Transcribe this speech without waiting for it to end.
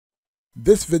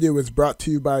This video is brought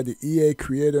to you by the EA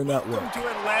Creator Network. Welcome to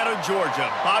Atlanta, Georgia,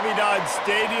 Bobby Dodd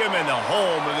Stadium and the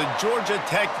home of the Georgia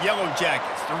Tech Yellow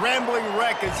Jackets. The Rambling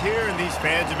Wreck is here, and these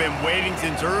fans have been waiting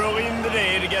since early in the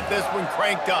day to get this one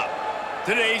cranked up.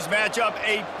 Today's matchup,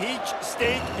 a Peach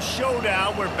State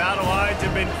showdown where battle lines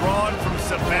have been drawn from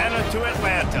Savannah to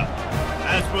Atlanta.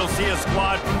 As we'll see a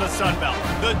squad from the Sun Belt,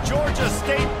 the Georgia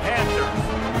State Panthers,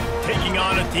 taking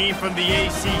on a team from the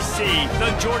ACC, the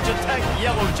Georgia Tech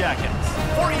Yellow Jackets.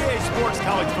 For EA Sports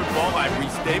College Football, I'm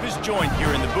Reese Davis, joined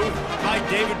here in the booth by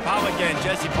David Pollack and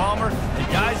Jesse Palmer. And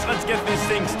guys, let's get this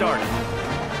thing started.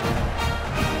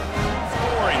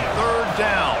 Scoring, third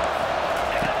down.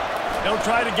 They'll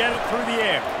try to get it through the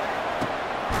air.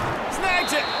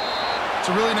 Snags it. It's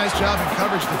a really nice job in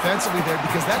coverage defensively there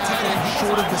because that tight end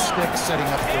short of the stick setting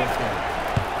up fourth down.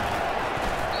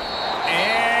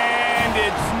 And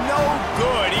it's no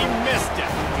good. He missed it.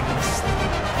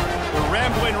 The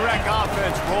Rambling Wreck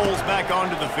offense rolls back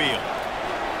onto the field.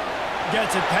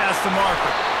 Gets it past the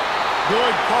marker.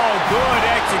 Good call, good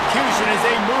execution as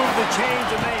they move the chains,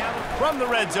 and they have it from the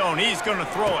red zone. He's going to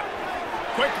throw it.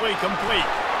 Quickly complete.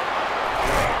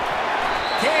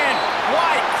 Can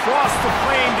White cross the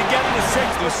plane to get the six?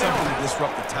 Do something to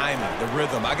disrupt the timing, the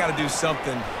rhythm. I got to do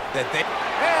something that they...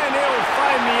 And he'll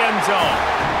find the end zone.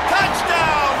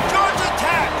 Touchdown, Georgia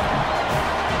Tech!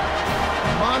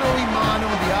 Mano a mano,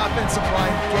 the offensive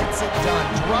line gets it done,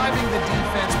 driving the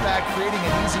defense back, creating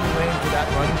an easy lane for that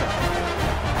running back.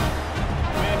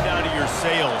 Wind out of your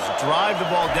sails. Drive the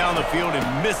ball down the field and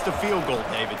miss the field goal,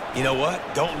 David. You know what?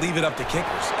 Don't leave it up to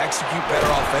kickers. Execute better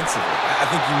offensively. I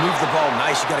think you move the ball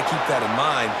nice. You got to keep that in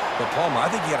mind. But, Palmer, I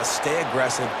think you got to stay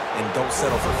aggressive and don't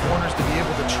settle for corners to be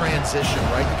able to transition,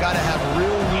 right? You got to have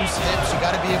real loose hips. You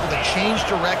got to be able to change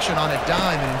direction on a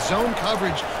dime. And in zone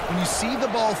coverage, when you see the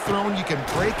ball thrown, you can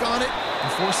break on it and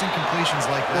force incompletions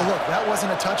like that. Well, look, that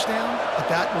wasn't a touchdown, but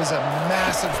that was a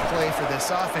massive play for this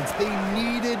offense. They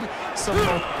needed some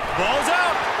more. Ball's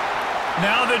out.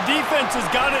 Now the defense has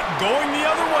got it going the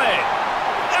other way.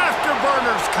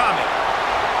 Afterburner's coming.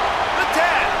 The 10.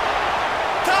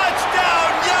 Touchdown,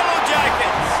 Yellow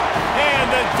Jackets. And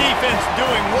the defense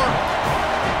doing work.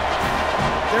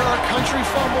 There are country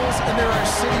fumbles and there are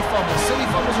city fumbles. City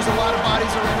fumbles, there's a lot of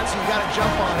bodies around it, so you got to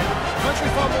jump on it. Country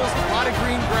fumbles, a lot of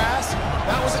green grass.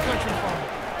 That was a country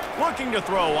fumble. Looking to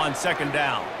throw on second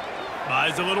down.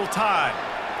 Buys a little time.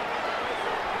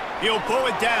 He'll pull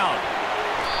it down.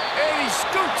 And he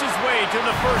scoots his way to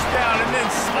the first down and then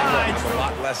slides. He's a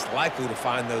lot less likely to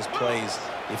find those plays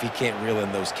if he can't reel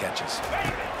in those catches.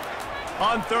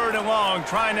 On third and long,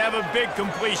 trying to have a big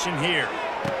completion here.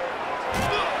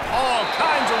 All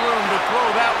kinds of room to throw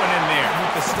that one in there.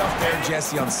 With the stuff there,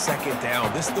 Jesse, on second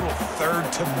down, this little third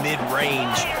to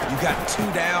mid-range, you got 2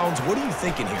 downs. What are you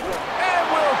thinking here? And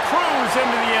we'll cruise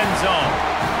into the end zone.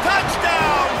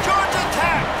 Touchdown, Georgia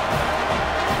Tech!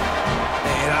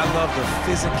 And I love the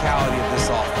physicality of this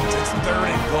offense. It's third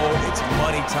and goal. It's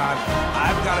money time.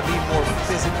 I've got to be more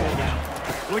physical now.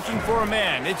 Looking for a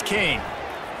man. It's Kane.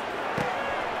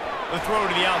 The throw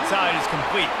to the outside is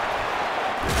complete.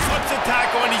 Slips a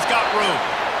tackle, and he's got room.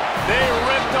 They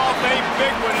ripped off a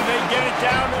big one, and they get it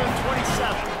down to the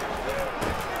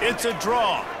 27. It's a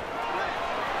draw.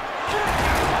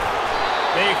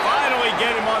 They finally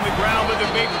get him on the ground with a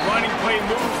big running play,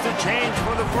 moves the change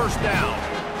for the first down.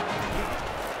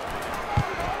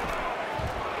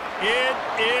 It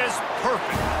is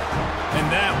perfect, and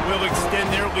that will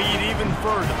extend their lead even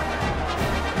further.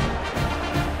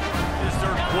 This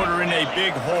third quarter in a big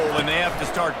hole, and they have to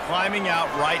start climbing out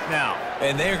right now.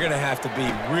 And they're going to have to be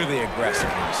really aggressive.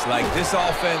 Like this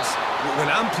offense,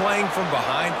 when I'm playing from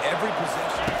behind every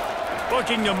possession.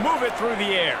 Looking to move it through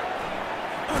the air.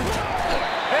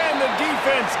 And the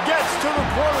defense gets to the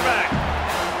quarterback.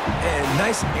 And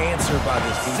nice answer by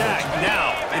this defense. Sack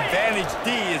now. Advantage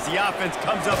D as the offense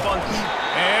comes up on.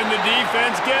 And the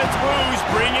defense gets loose,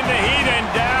 bringing the heat, and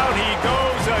down he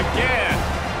goes again.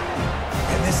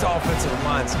 And this offensive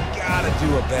line's got to do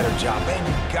a better job. Man,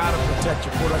 you got to protect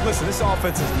your quarterback. Listen, this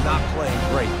offense is not playing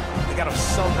great. They got to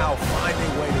somehow find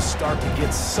a way to start to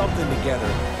get something together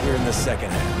here in the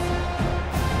second half.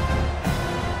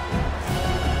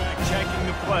 Checking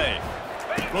the play.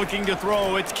 Looking to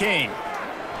throw, it's King.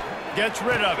 Gets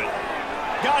rid of it.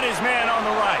 Got his man on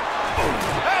the right.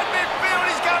 At midfield,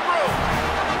 he's got room.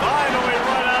 Finally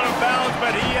run out of bounds,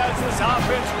 but he has this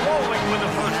offense rolling with the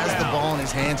first down. He has the ball in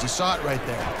his hands. You saw it right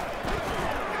there.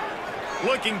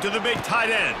 Looking to the big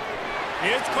tight end.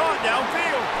 It's caught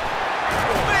downfield.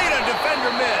 Made a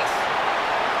defender miss.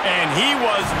 And he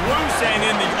was loose and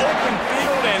in the open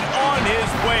field and on his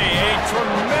way. A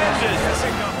tremendous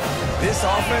pickup. This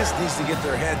offense needs to get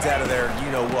their heads out of their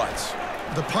you-know-whats.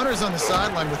 The punter's on the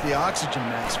sideline with the oxygen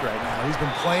mask right now. He's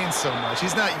been playing so much.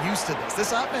 He's not used to this.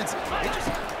 This offense,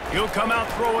 He'll come out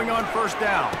throwing on first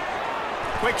down.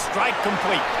 Quick strike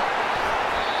complete.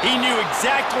 He knew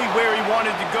exactly where he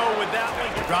wanted to go with that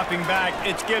one. Dropping back,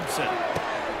 it's Gibson.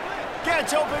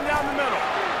 Gets open down the middle.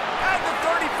 At the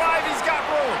 35, he's got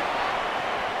room.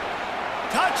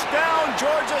 Touchdown,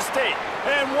 Georgia State.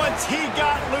 And once he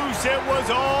got loose, it was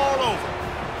all over.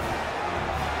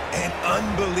 And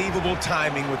unbelievable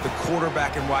timing with the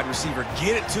quarterback and wide receiver.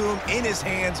 Get it to him in his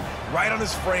hands, right on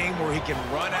his frame where he can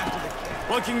run after the catch.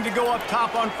 Looking to go up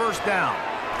top on first down.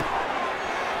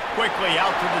 Quickly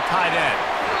out to the tight end.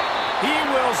 He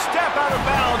will step out of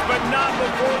bounds, but not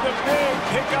before the big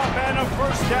pickup and a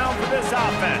first down for this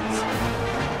offense.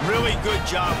 Really good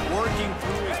job working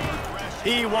through his progression.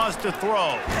 He wants to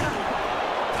throw.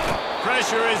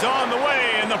 Pressure is on the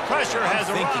way, and the pressure has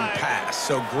arrived. Thinking pass,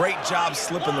 so great job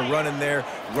slipping the run in there.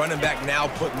 Running back now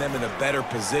putting them in a better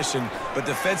position. But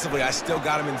defensively, I still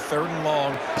got him in 3rd and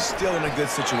long. Still in a good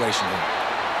situation here.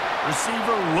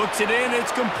 Receiver looks it in,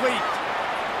 it's complete.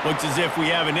 Looks as if we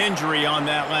have an injury on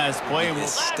that last play.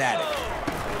 It's static.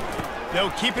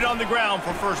 They'll keep it on the ground for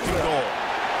 1st and goal.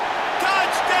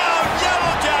 Touchdown,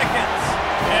 Yellow Jackets!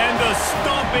 And the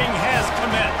stomping has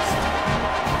commenced.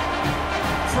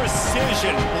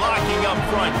 Precision blocking up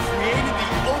front, created the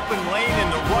open lane, and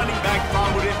the running back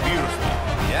followed it beautifully.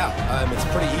 Yeah, it's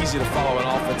pretty easy to follow an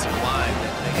offensive line.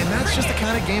 and that's just the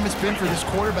kind of game it's been for this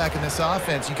quarterback in this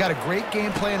offense. You got a great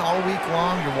game plan all week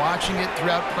long. You're watching it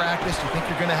throughout practice. You think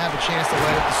you're going to have a chance to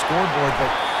light up the scoreboard,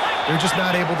 but they're just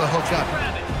not able to hook up.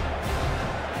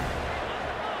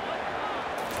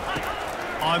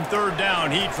 On 3rd down,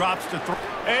 he drops to throw.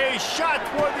 A shot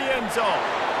toward the end zone.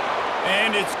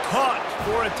 And it's caught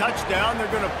for a touchdown.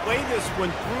 They're going to play this one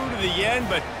through to the end,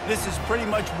 but this is pretty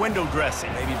much window dressing.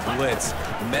 Maybe blitz,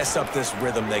 mess up this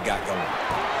rhythm they got going.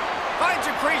 Finds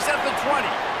a crease at the 20.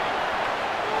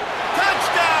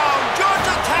 Touchdown,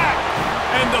 Georgia Tech!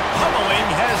 And the pummeling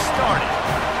has started.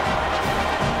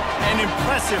 An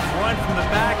impressive run from the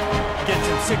back. Gets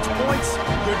him 6 points,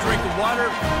 good drink of water,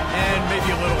 and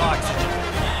maybe a little oxygen.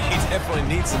 He definitely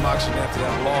needs some oxygen after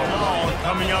that long ball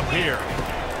coming up here.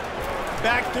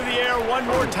 Back to the air one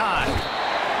more time.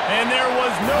 And there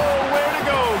was nowhere to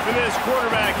go for this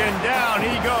quarterback, and down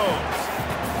he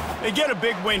goes. They get a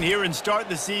big win here and start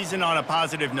the season on a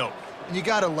positive note. And you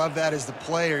got to love that as the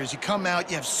players. You come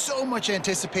out, you have so much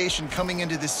anticipation coming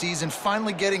into the season,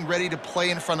 finally getting ready to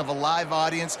play in front of a live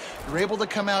audience. You're able to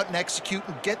come out and execute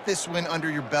and get this win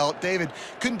under your belt. David,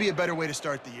 couldn't be a better way to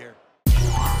start the year.